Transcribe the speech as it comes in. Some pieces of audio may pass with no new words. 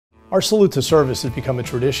Our salute to service has become a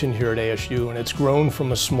tradition here at ASU, and it's grown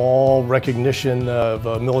from a small recognition of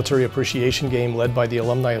a military appreciation game led by the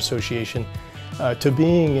Alumni Association to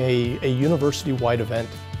being a university-wide event.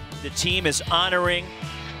 The team is honoring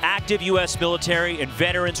active U.S. military and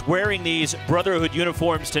veterans wearing these Brotherhood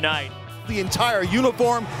uniforms tonight. The entire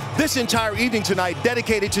uniform, this entire evening tonight,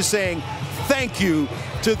 dedicated to saying thank you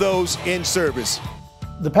to those in service.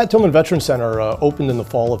 The Pat Tillman Veterans Center opened in the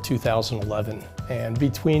fall of 2011, and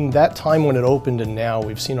between that time when it opened and now,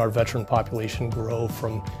 we've seen our veteran population grow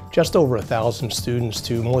from just over 1,000 students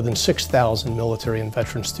to more than 6,000 military and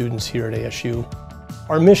veteran students here at ASU.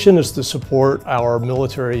 Our mission is to support our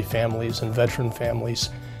military families and veteran families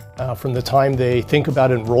from the time they think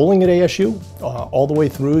about enrolling at ASU all the way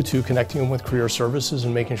through to connecting them with career services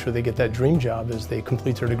and making sure they get that dream job as they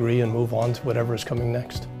complete their degree and move on to whatever is coming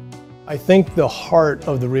next. I think the heart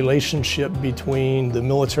of the relationship between the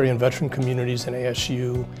military and veteran communities in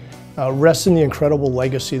ASU rests in the incredible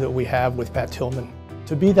legacy that we have with Pat Tillman.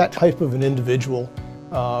 To be that type of an individual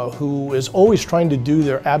who is always trying to do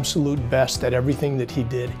their absolute best at everything that he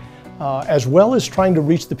did, as well as trying to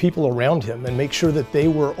reach the people around him and make sure that they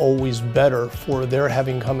were always better for their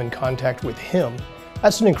having come in contact with him.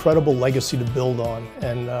 That's an incredible legacy to build on,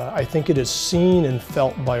 and I think it is seen and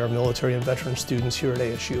felt by our military and veteran students here at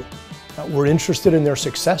ASU. We're interested in their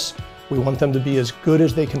success. We want them to be as good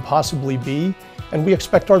as they can possibly be, and we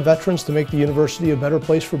expect our veterans to make the university a better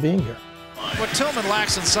place for being here. What Tillman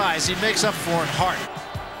lacks in size, he makes up for in heart.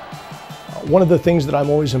 One of the things that I'm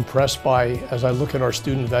always impressed by as I look at our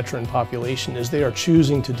student veteran population is they are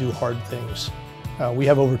choosing to do hard things. We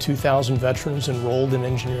have over 2,000 veterans enrolled in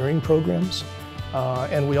engineering programs.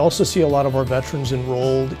 And we also see a lot of our veterans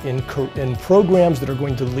enrolled in programs that are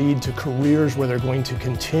going to lead to careers where they're going to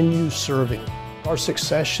continue serving. Our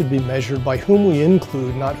success should be measured by whom we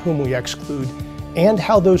include, not whom we exclude, and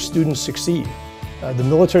how those students succeed. The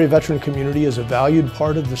military veteran community is a valued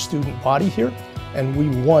part of the student body here, and we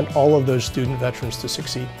want all of those student veterans to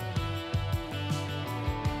succeed.